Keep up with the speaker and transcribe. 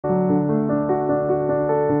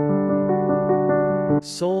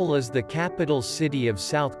Seoul is the capital city of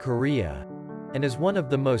South Korea, and is one of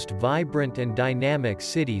the most vibrant and dynamic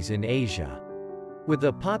cities in Asia. With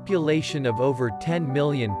a population of over 10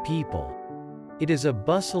 million people, it is a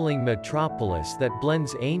bustling metropolis that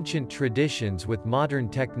blends ancient traditions with modern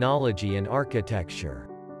technology and architecture.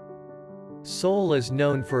 Seoul is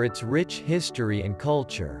known for its rich history and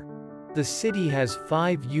culture. The city has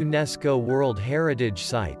 5 UNESCO World Heritage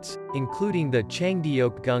Sites, including the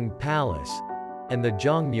Cheongdeokgung Palace and the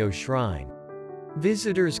Jongmyo Shrine.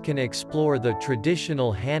 Visitors can explore the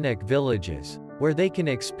traditional Hanok villages, where they can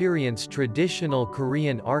experience traditional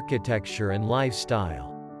Korean architecture and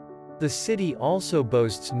lifestyle. The city also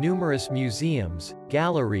boasts numerous museums,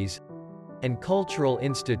 galleries, and cultural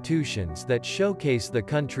institutions that showcase the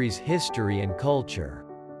country's history and culture.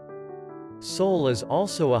 Seoul is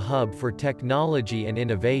also a hub for technology and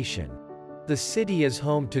innovation. The city is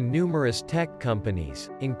home to numerous tech companies,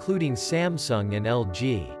 including Samsung and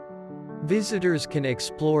LG. Visitors can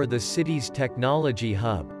explore the city's technology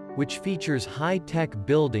hub, which features high-tech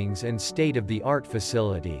buildings and state-of-the-art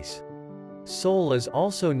facilities. Seoul is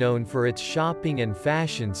also known for its shopping and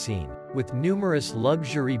fashion scene, with numerous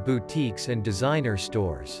luxury boutiques and designer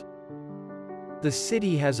stores. The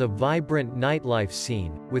city has a vibrant nightlife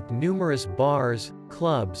scene, with numerous bars,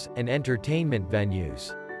 clubs, and entertainment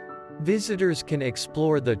venues. Visitors can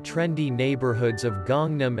explore the trendy neighborhoods of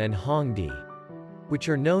Gangnam and Hongdae, which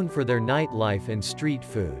are known for their nightlife and street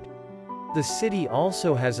food. The city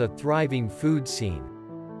also has a thriving food scene,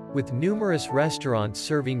 with numerous restaurants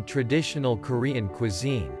serving traditional Korean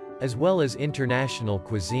cuisine, as well as international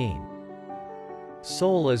cuisine.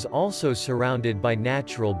 Seoul is also surrounded by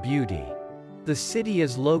natural beauty. The city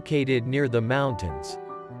is located near the mountains,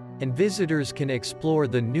 and visitors can explore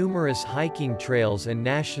the numerous hiking trails and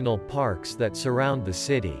national parks that surround the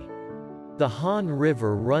city. The Han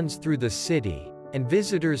River runs through the city, and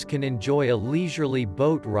visitors can enjoy a leisurely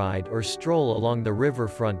boat ride or stroll along the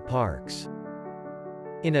riverfront parks.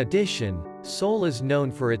 In addition, Seoul is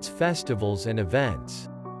known for its festivals and events.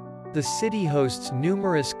 The city hosts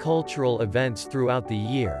numerous cultural events throughout the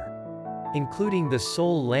year, including the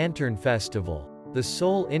Seoul Lantern Festival, the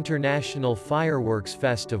Seoul International Fireworks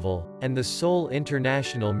Festival, and the Seoul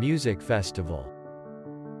International Music Festival.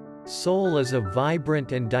 Seoul is a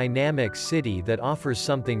vibrant and dynamic city that offers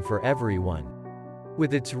something for everyone.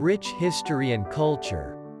 With its rich history and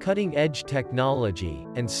culture, cutting-edge technology,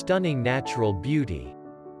 and stunning natural beauty,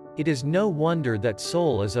 it is no wonder that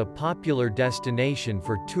Seoul is a popular destination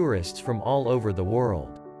for tourists from all over the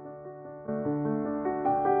world.